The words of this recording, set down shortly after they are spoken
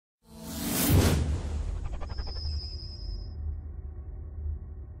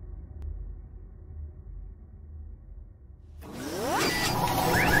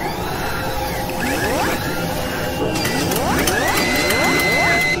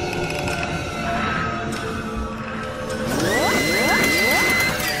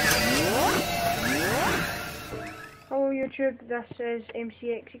YouTube, this is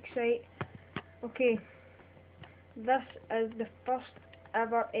MCX Excite. Okay, this is the first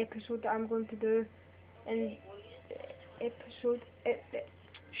ever episode that I'm going to do. And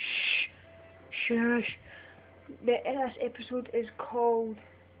shush. This episode is called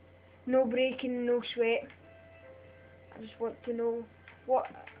No Breaking, No Sweat. I just want to know what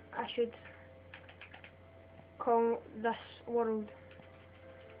I should call this world.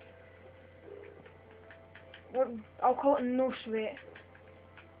 I'll call it No Sweat.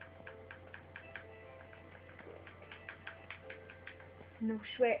 No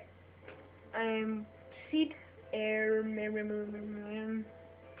Sweat. Seed.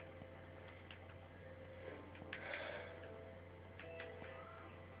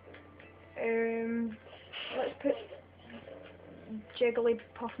 Let's put Jiggly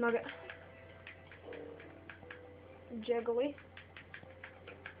Puff Nugget. Jiggly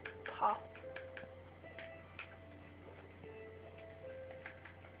Puff.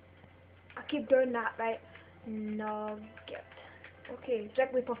 I keep doing that, right? Nugget. Okay,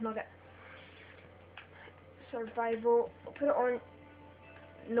 Jiggly Puff Nugget. Survival. I'll put it on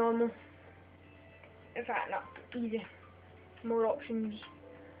normal. In fact, not easy. More options.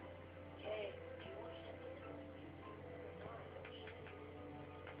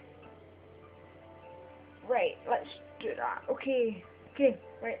 Right, let's do that. Okay,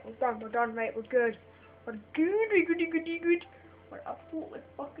 right, we're done, right, we're good. We're good. We're absolutely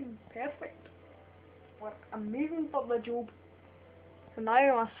fucking perfect. We're amazing for the job. So now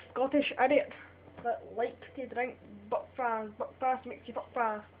I'm a Scottish idiot that likes to drink buckfast. Buckfast makes you fuck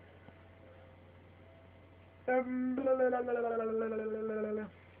fast.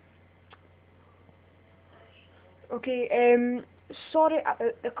 Okay, sorry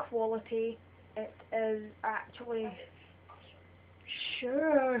about the quality. It is actually...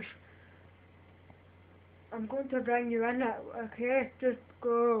 Shush! I'm going to bring you in it, okay? Just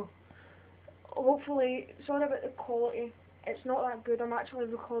go. Hopefully, sorry about the quality. It's not that good. I'm actually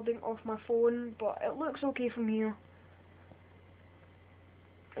recording off my phone, but it looks okay from here.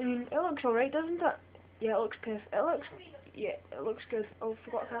 I mean, it looks alright, doesn't it? Yeah, it looks perfect. It looks good. Oh,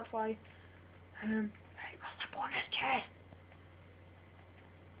 forgot I can't fly. Right, what's the bonus chest?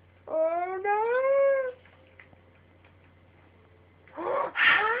 Oh no!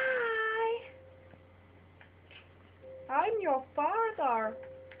 Hi! I'm your father.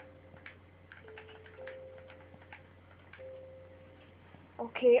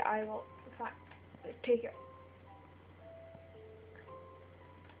 Okay, I will. In fact, take it.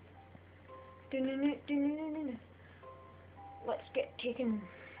 Let's get taken.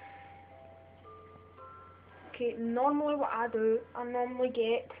 Okay, normally what I do, I normally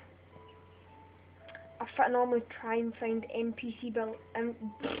get. I normally try and find NPC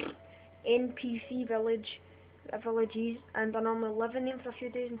villages, and I normally live in them for a few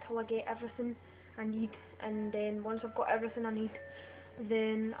days until I get everything I need, and then once I've got everything I need,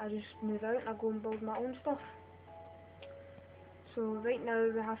 then I just move out and I go and build my own stuff. So right now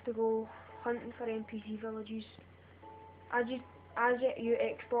we have to go hunting for NPC villages. As you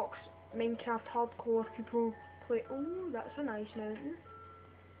Xbox Minecraft hardcore people play. Oh, that's a nice mountain.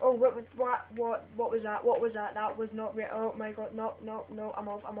 Oh, what was that? What was that? That was not real. Oh my god, no, I'm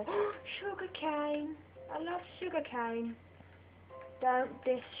off. Sugarcane. I love sugarcane. Don't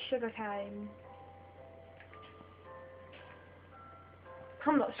diss sugarcane.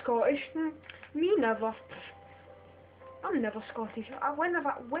 I'm not Scottish. Me never. I'm never Scottish. When am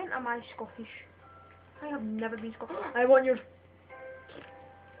I Scottish? I have never been Scottish. I want your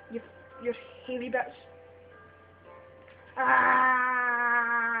hairy bits.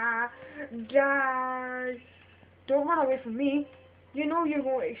 Die! Don't run away from me. You know you're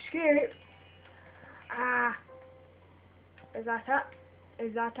going to escape. Is that it?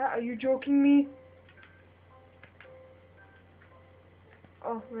 Is that it? Are you joking me?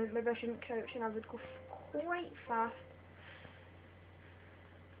 Oh, maybe I shouldn't crouch and I would go quite fast.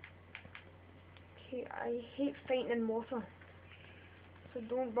 Okay, I hate fighting in water. So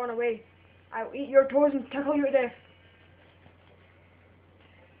don't run away. I'll eat your toes and tickle you to death.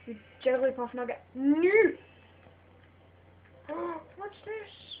 You Jigglypuff Nugget. No! What's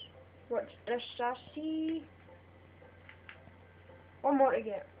this? What's this I see? One more to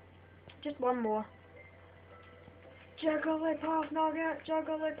get. Just one more. Jigglypuff Nugget,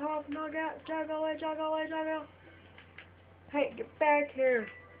 Jigglypuff Nugget, Jiggly. Hey, get back here.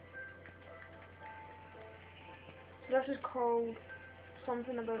 This is called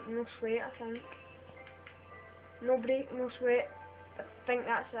something about no sweat, I think. No break, no sweat. I think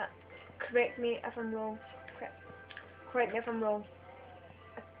that's it. Correct me if I'm wrong. Correct me if I'm wrong.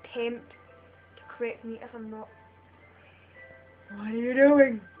 Attempt to correct me if I'm not. What are you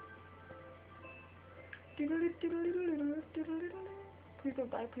doing? Please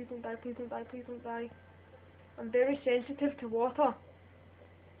don't die, please don't die, please don't die, please don't die. I'm very sensitive to water.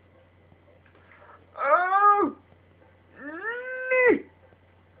 Oh!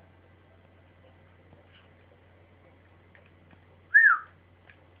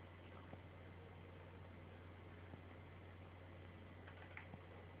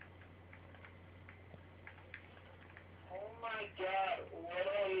 Oh my god, what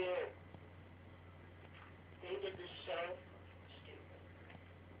are you? David is so stupid.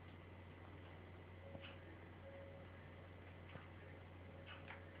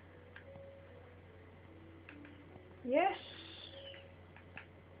 Yes.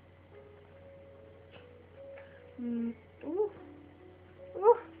 Ooh. Ooh.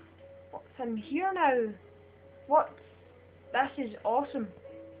 What's in here now? What? This is awesome.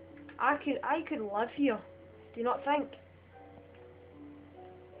 I could live here. Do you not think?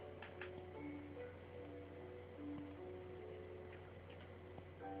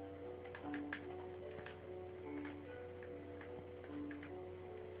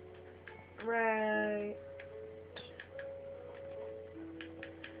 Right.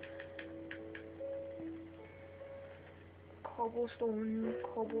 Cobblestone,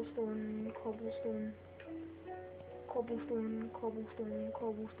 cobblestone, cobblestone, cobblestone, cobblestone,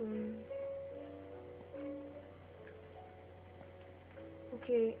 cobblestone.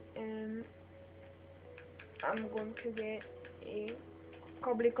 Okay, I'm going to get a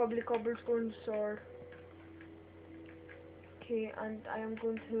cobblestone sword. Okay, and I am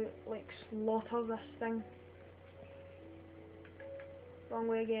going to like slaughter this thing. Wrong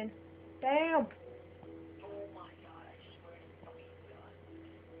way again. Damn! Oh my god, I swear to fucking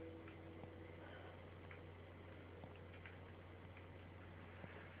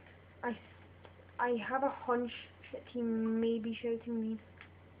god. I have a hunch that he may be shouting me.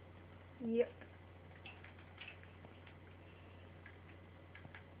 Yep.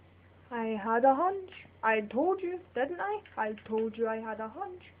 I had a hunch. I told you, didn't I? I told you I had a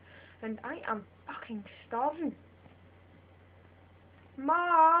hunch. And I am fucking starving.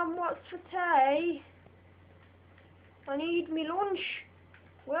 Mom, what's for tea? I need me lunch.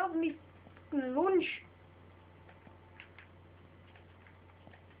 Where's me fucking lunch?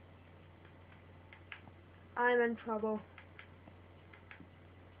 I'm in trouble.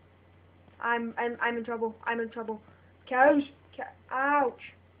 I'm in trouble. I'm in trouble. Cows.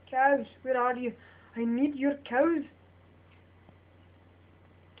 Ouch. Cows. Where are you? I need your cows.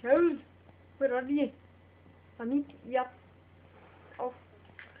 Cows. Where are you? I need your. Oh.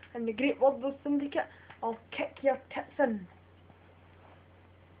 In the Great World Syndicate, I'll kick your tits in.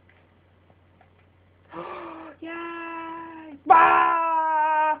 Yay!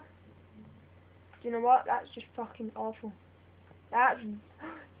 Bah! Do you know what? That's just fucking awful. That's...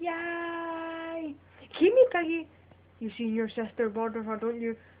 Yay! Gimme, Piggy! You seen your sister murder her, don't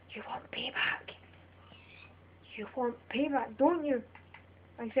you? You want payback. You want payback, don't you?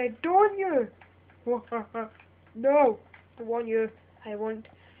 I said, don't you? No, I want you. I want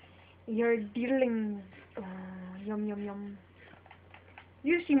your dealings. Oh, yum, yum, yum.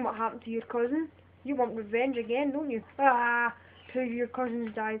 You seen what happened to your cousin? You want revenge again, don't you? Ah, two of your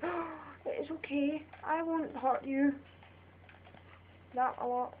cousins died. It's okay. I won't hurt you. That a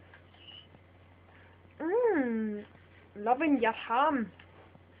lot. Loving your ham.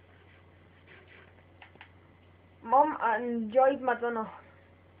 Mum, I enjoyed my dinner.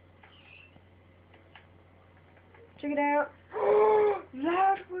 Check it out.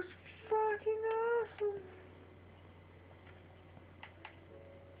 That was fucking awesome.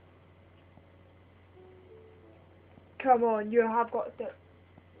 Come on, you have got to.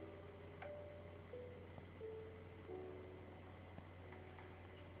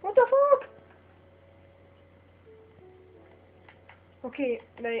 What the fuck? Okay,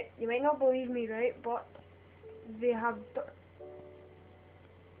 right, you might not believe me, right, but they have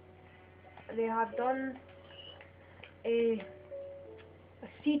done a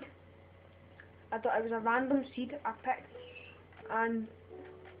seed. I thought it was a random seed I picked, and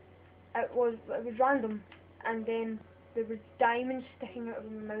it was random, and then there was diamonds sticking out of the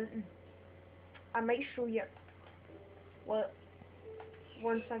mountain. I might show you. Well,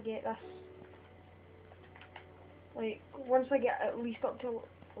 once I get this, like once I get at least up to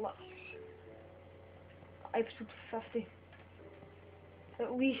like, episode 50.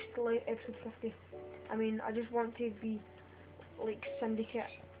 At least like episode 50. I mean, I just want to be like Syndicate.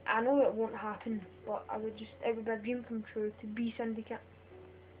 I know it won't happen, but it would be a dream come true to be Syndicate.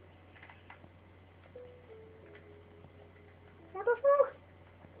 What the fuck?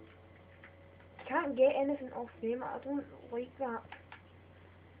 can't get anything off them. I don't like that.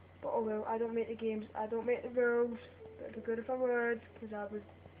 But oh well, I don't make the games, I don't make the rules. But it'd be good if I would, because I would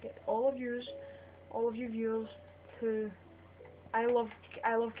get all of you viewers to. I love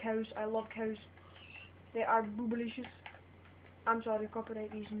cows. I love cows. They are boobalicious. I'm sorry,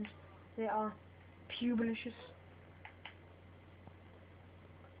 copyright reasons. They are pubelicious.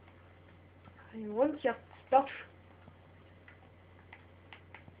 I want your stuff.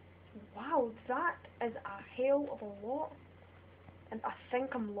 Wow, that is a hell of a lot. And I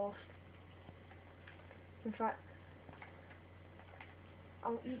think I'm lost. In fact,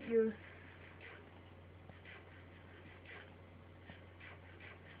 I'll eat you.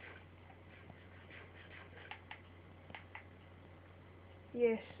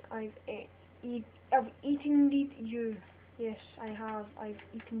 Yes, I've eaten you. Yes, I have. I've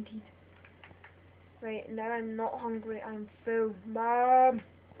eaten teeth. Right, now I'm not hungry. I'm full. Mom,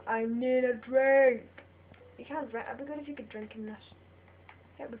 I need a drink. You can't drink. It'd be good if you could drink in this.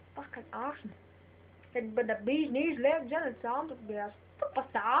 It'd be fucking awesome. It'd be the bee's knees, legs, and its arms. It'd be a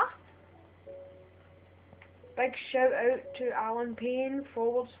superstar. Big shout out to Alan Payne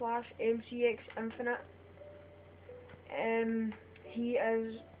 /MCX Infinite. He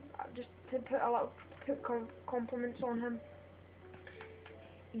is, just to put compliments on him.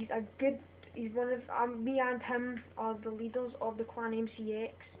 He's one of, me and him are the leaders of the clan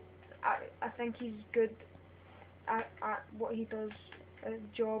MCX. I think he's good at what he does, a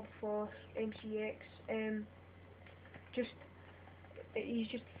job for MCX. He's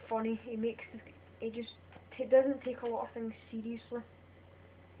just funny. He doesn't take a lot of things seriously.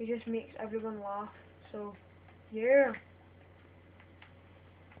 He just makes everyone laugh. So, yeah.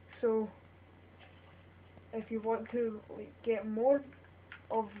 So, if you want to get more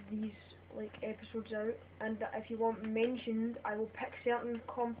of these episodes out, and if you want mentioned, I will pick certain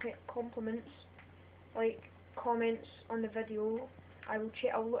compliments, comments on the video. I'll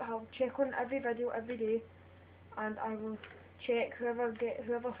check on every video every day, and I will check whoever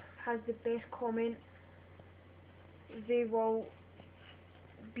has the best comment. They will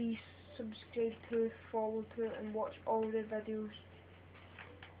be subscribed to, followed to, and watch all the videos.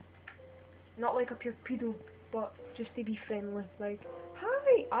 Not like a pure pedo, but just to be friendly. Like,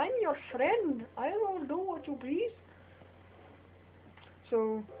 hi, I'm your friend. I will do what you please.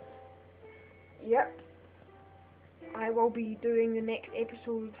 So, yep. I will be doing the next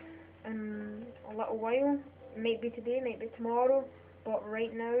episode in a little while. Might be today, might be tomorrow. But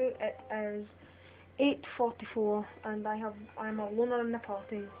right now it is 8:44, and I'm a loner in the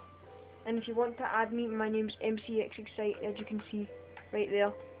party. And if you want to add me, my name's MCX Excite, as you can see right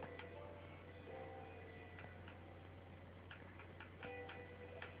there.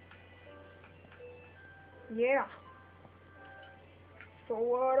 Yeah. So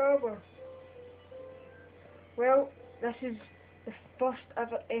whatever. Well, this is the first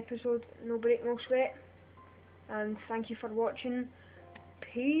ever episode, No Break No Sweat, and thank you for watching.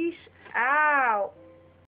 Peace out.